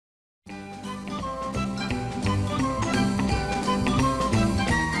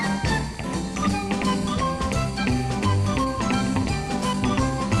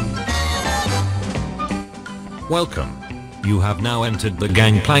Welcome. You have now entered the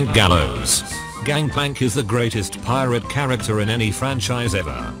Gangplank Gallows. Gangplank is the greatest pirate character in any franchise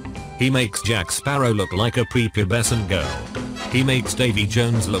ever. He makes Jack Sparrow look like a prepubescent girl. He makes Davy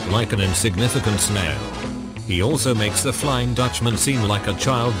Jones look like an insignificant snail. He also makes the Flying Dutchman seem like a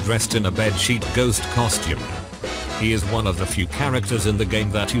child dressed in a bedsheet ghost costume. He is one of the few characters in the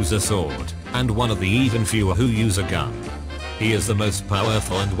game that use a sword, and one of the even fewer who use a gun. He is the most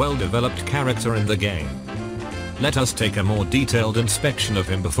powerful and well-developed character in the game. Let us take a more detailed inspection of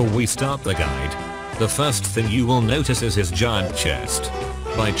him before we start the guide. The first thing you will notice is his giant chest.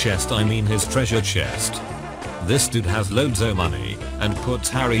 By chest I mean his treasure chest. This dude has loads of money, and puts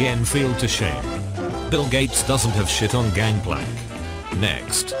Harry Enfield to shame. Bill Gates doesn't have shit on Gangplank.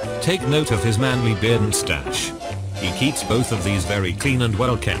 Next, take note of his manly beard and stash. He keeps both of these very clean and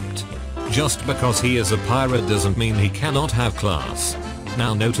well kept. Just because he is a pirate doesn't mean he cannot have class.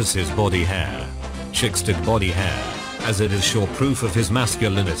 Now notice his body hair. Chicks dig body hair, as it is sure proof of his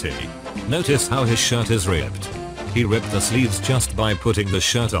masculinity. Notice how his shirt is ripped. He ripped the sleeves just by putting the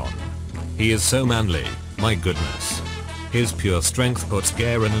shirt on. He is so manly, my goodness. His pure strength puts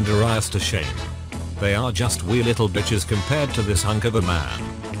Garen and Darius to shame. They are just wee little bitches compared to this hunk of a man.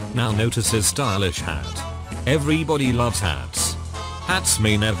 Now notice his stylish hat. Everybody loves hats. Hats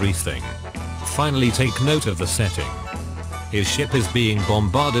mean everything. Finally take note of the setting. His ship is being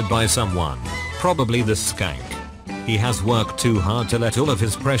bombarded by someone, probably this skank. He has worked too hard to let all of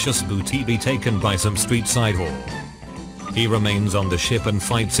his precious booty be taken by some street side whore. He remains on the ship and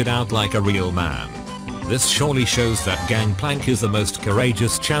fights it out like a real man. This surely shows that Gangplank is the most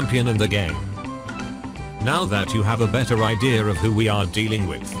courageous champion in the game. Now that you have a better idea of who we are dealing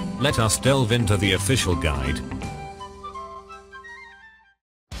with, let us delve into the official guide.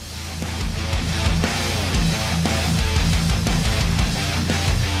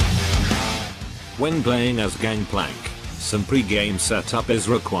 When playing as Gangplank, some pre-game setup is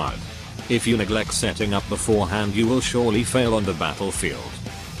required. If you neglect setting up beforehand, you will surely fail on the battlefield.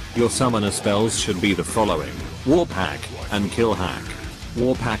 Your summoner spells should be the following: Warp Hack and Kill Hack.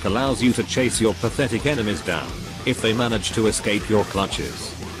 Warp Hack allows you to chase your pathetic enemies down, if they manage to escape your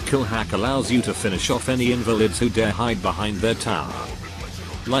clutches. Kill Hack allows you to finish off any invalids who dare hide behind their tower.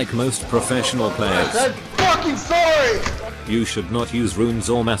 Like most professional players, I'm fucking sorry! You should not use runes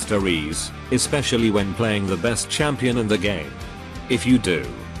or masteries, especially when playing the best champion in the game. If you do,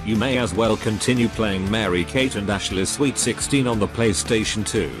 you may as well continue playing Mary Kate and Ashley's Sweet 16 on the PlayStation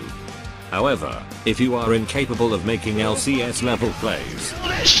 2. However, if you are incapable of making LCS level plays,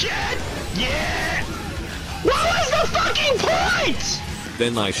 This shit! Yeah! What was the fucking point?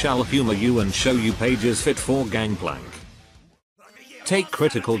 then I shall humor you and show you pages fit for Gangplank. Take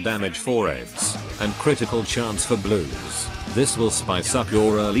critical damage for reds, and critical chance for blues. This will spice up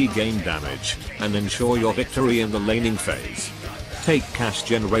your early game damage, and ensure your victory in the laning phase. Take cash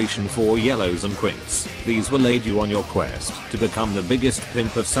generation for yellows and quints. These will aid you on your quest to become the biggest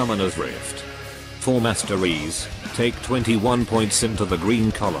pimp of Summoner's Rift. For masteries, take 21 points into the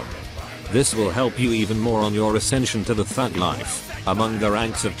green column. This will help you even more on your ascension to the thug life, among the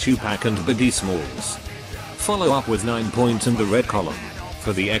ranks of Tupac and Biggie Smalls. Follow up with 9 points in the red column,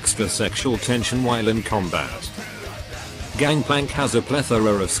 for the extra sexual tension while in combat. Gangplank has a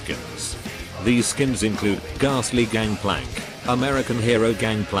plethora of skins. These skins include Ghastly Gangplank, American Hero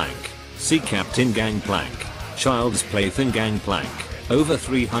Gangplank, Sea Captain Gangplank, Child's Plaything Gangplank, over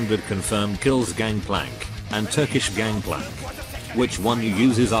 300 confirmed kills Gangplank, and Turkish Gangplank. Which one you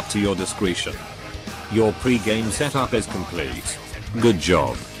use is up to your discretion. Your pre-game setup is complete. Good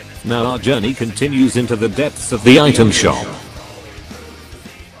job. Now our journey continues into the depths of the item shop.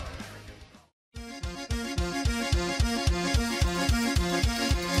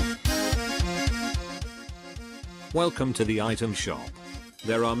 Welcome to the item shop.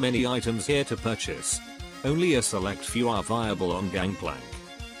 There are many items here to purchase. Only a select few are viable on Gangplank.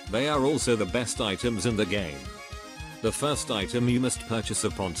 They are also the best items in the game. The first item you must purchase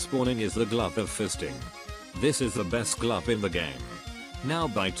upon spawning is the Glove of Fisting. This is the best glove in the game. Now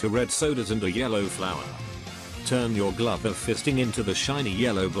buy 2 red sodas and a yellow flower. Turn your Glove of Fisting into the shiny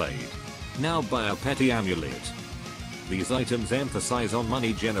yellow blade. Now buy a petty amulet. These items emphasize on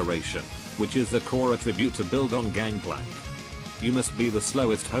money generation, which is the core attribute to build on Gangplank. You must be the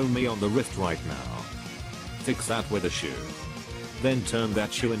slowest homie on the rift right now. Fix that with a shoe. Then turn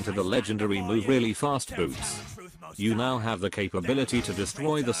that shoe into the legendary move Really Fast Boots. You now have the capability to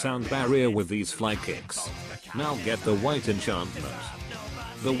destroy the sound barrier with these fly kicks. Now get the white enchantment.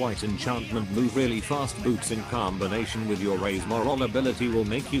 The white enchantment move really fast boots in combination with your raise moral ability will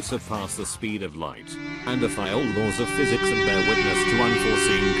make you surpass the speed of light and defy all laws of physics and bear witness to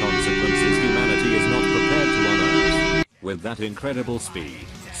unforeseen consequences humanity is not prepared to unearth. With that incredible speed,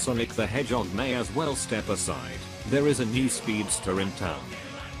 Sonic the Hedgehog may as well step aside. There is a new speedster in town.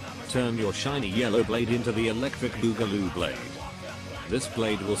 Turn your shiny yellow blade into the electric Boogaloo blade. This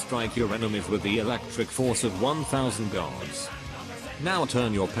blade will strike your enemies with the electric force of 1000 gods. Now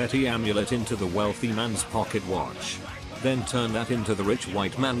turn your petty amulet into the wealthy man's pocket watch. Then turn that into the rich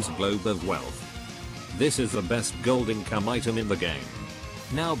white man's globe of wealth. This is the best gold income item in the game.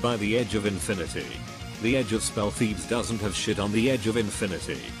 Now by the edge of infinity. The edge of spell thieves doesn't have shit on the edge of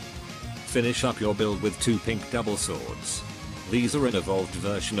infinity. Finish up your build with 2 pink double swords. These are an evolved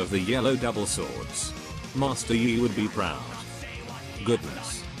version of the yellow double swords. Master Yi would be proud.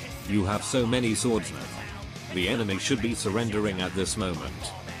 Goodness. You have so many swords now. The enemy should be surrendering at this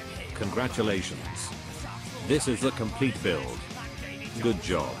moment. Congratulations. This is the complete build. Good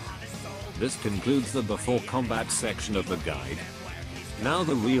job. This concludes the before combat section of the guide. Now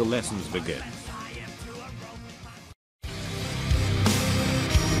the real lessons begin.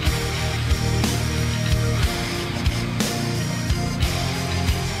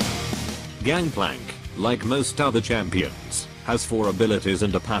 Gangplank, like most other champions, has 4 abilities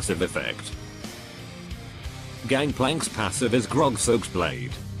and a passive effect. Gangplank's passive is Grog-Soaked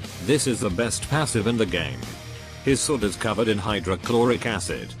Blade. This is the best passive in the game. His sword is covered in hydrochloric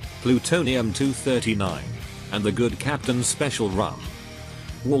acid, plutonium-239, and the good captain's special rum.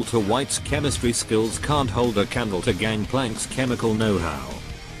 Walter White's chemistry skills can't hold a candle to Gangplank's chemical know-how.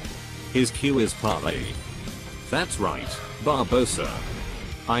 His Q is Parley. That's right, Barbosa.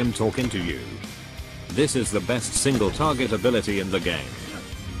 I'm talking to you. This is the best single target ability in the game.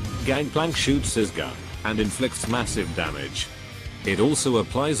 Gangplank shoots his gun and inflicts massive damage. It also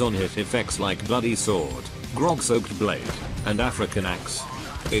applies on hit effects like Bloody Sword, Grog-Soaked Blade, and African Axe.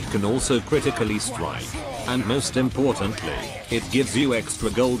 It can also critically strike, and most importantly, it gives you extra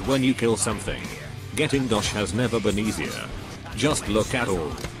gold when you kill something. Getting dosh has never been easier. Just look at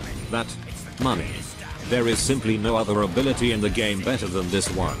all that money. There is simply no other ability in the game better than this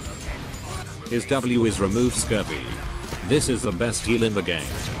one. His W is Remove Scurvy. This is the best heal in the game.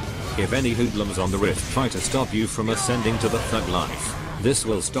 If any hoodlums on the rift try to stop you from ascending to the thug life, this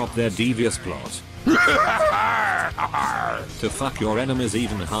will stop their devious plot. To fuck your enemies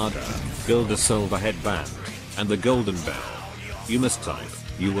even harder, build a silver headband and the golden bell. You must type.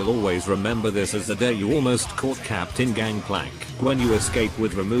 You will always remember this as the day you almost caught Captain Gangplank when you escape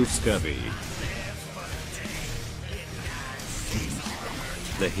with Remove Scurvy.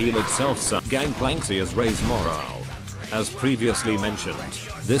 The heal itself sucks. Gangplank's ears raise morale. As previously mentioned,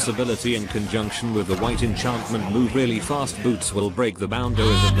 this ability in conjunction with the white enchantment move really fast boots will break the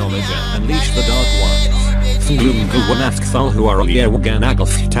boundaries of knowledge and unleash the dark ones. Funglum Guwanaththal who are Yewagan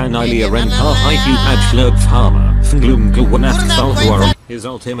Aglftan Ilia Renpa Haiku Pajflurp Farmer. Funglum Guwanaththal who are. His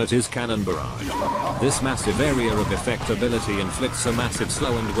ultimate is Cannon Barrage. This massive area of effect ability inflicts a massive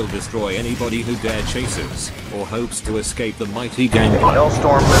slow and will destroy anybody who dare chases or hopes to escape the mighty Gangplank.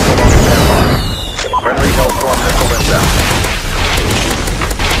 Hellstorm missile on standby. Friendly Hellstorm missile inbound.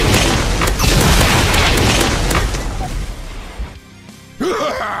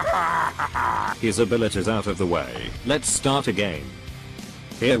 His abilities out of the way. Let's start a game.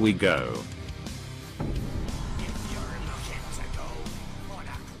 Here we go.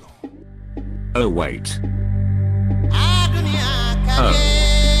 Oh wait. Oh.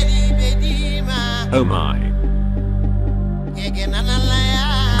 Oh my.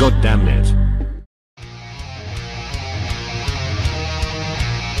 God damn it.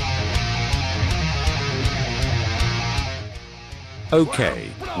 Okay,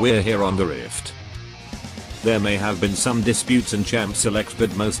 we're here on the rift. There may have been some disputes in champ select,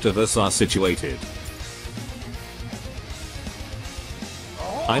 but most of us are situated.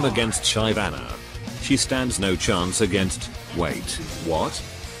 I'm against Shyvana. She stands no chance against. Wait, what?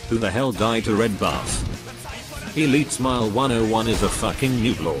 Who the hell died to red buff? Elite Smile 101 is a fucking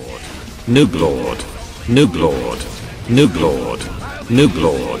noob lord. Noob lord. Noob lord. Noob lord. Noob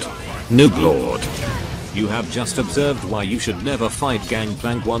lord. Noob lord. You have just observed why you should never fight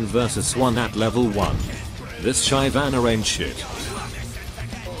Gangplank 1 vs 1 at level 1. This Shyvana ain't shit.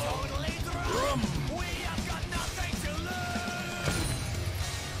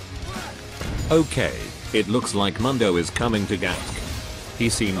 Okay, it looks like Mundo is coming to gank. He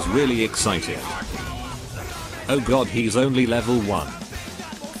seems really excited. Oh god, he's only level 1.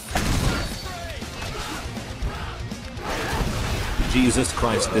 Jesus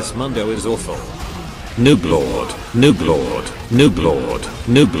Christ, this Mundo is awful. Noob lord, noob lord, Noob Lord,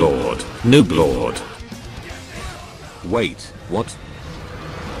 Noob Lord, Noob Lord. Wait, what?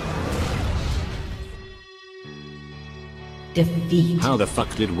 Defeat. How the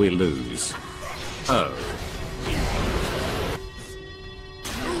fuck did we lose? Oh.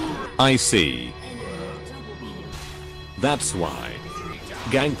 I see. That's why.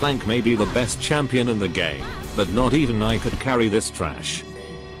 Gangplank may be the best champion in the game, but not even I could carry this trash.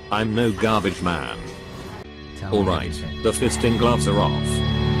 I'm no garbage man. Alright, the fisting gloves are off.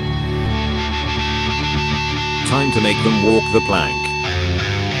 Time to make them walk the plank.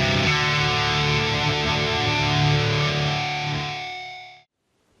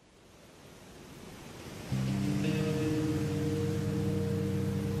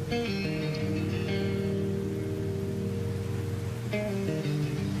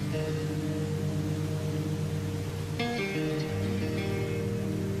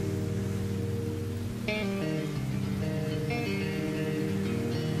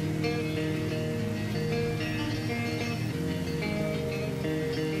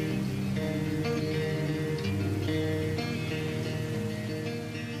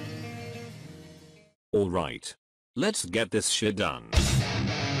 Alright. Let's get this shit done.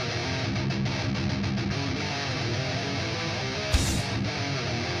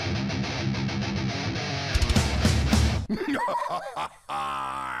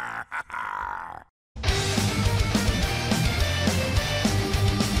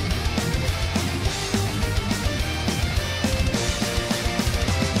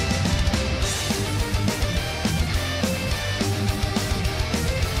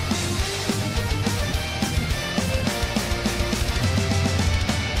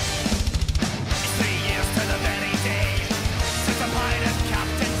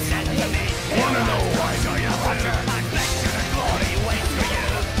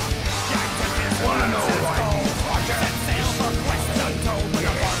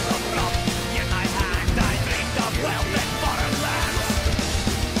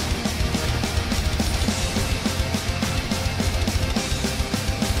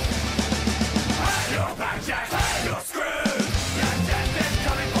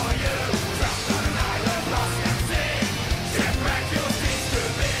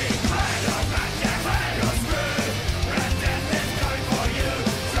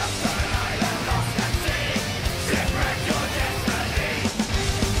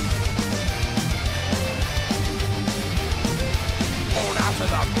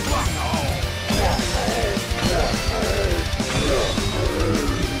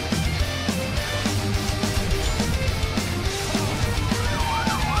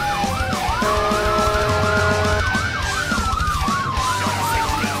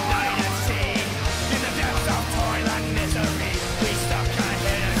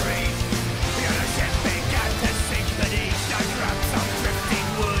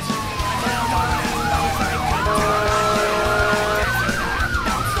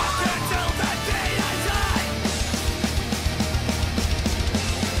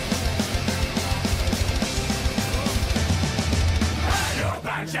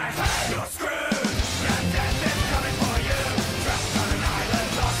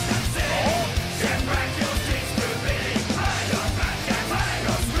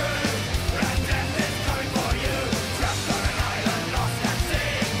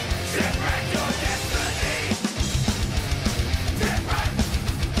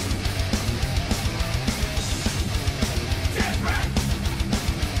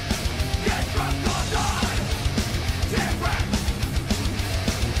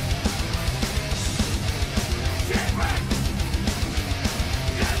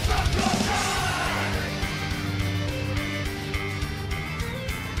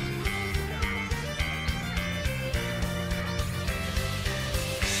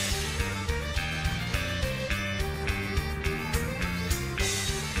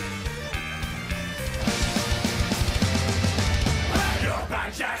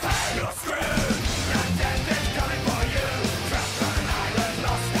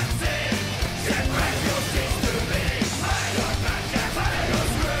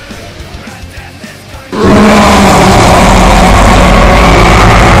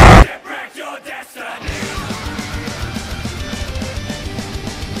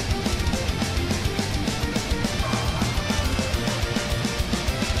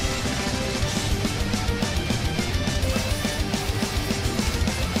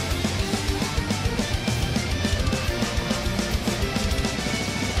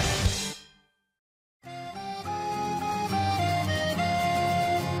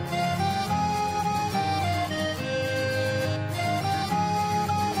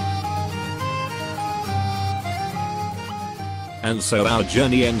 And so our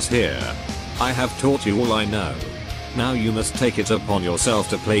journey ends here. I have taught you all I know. Now you must take it upon yourself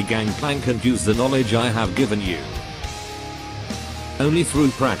to play Gangplank and use the knowledge I have given you. Only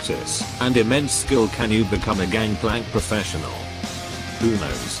through practice and immense skill can you become a Gangplank professional. Who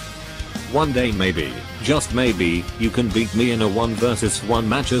knows? One day maybe, just maybe, you can beat me in a 1 vs 1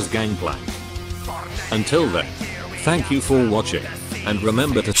 match as Gangplank. Until then, thank you for watching, and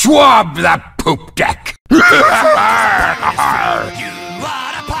remember to swab that poop deck!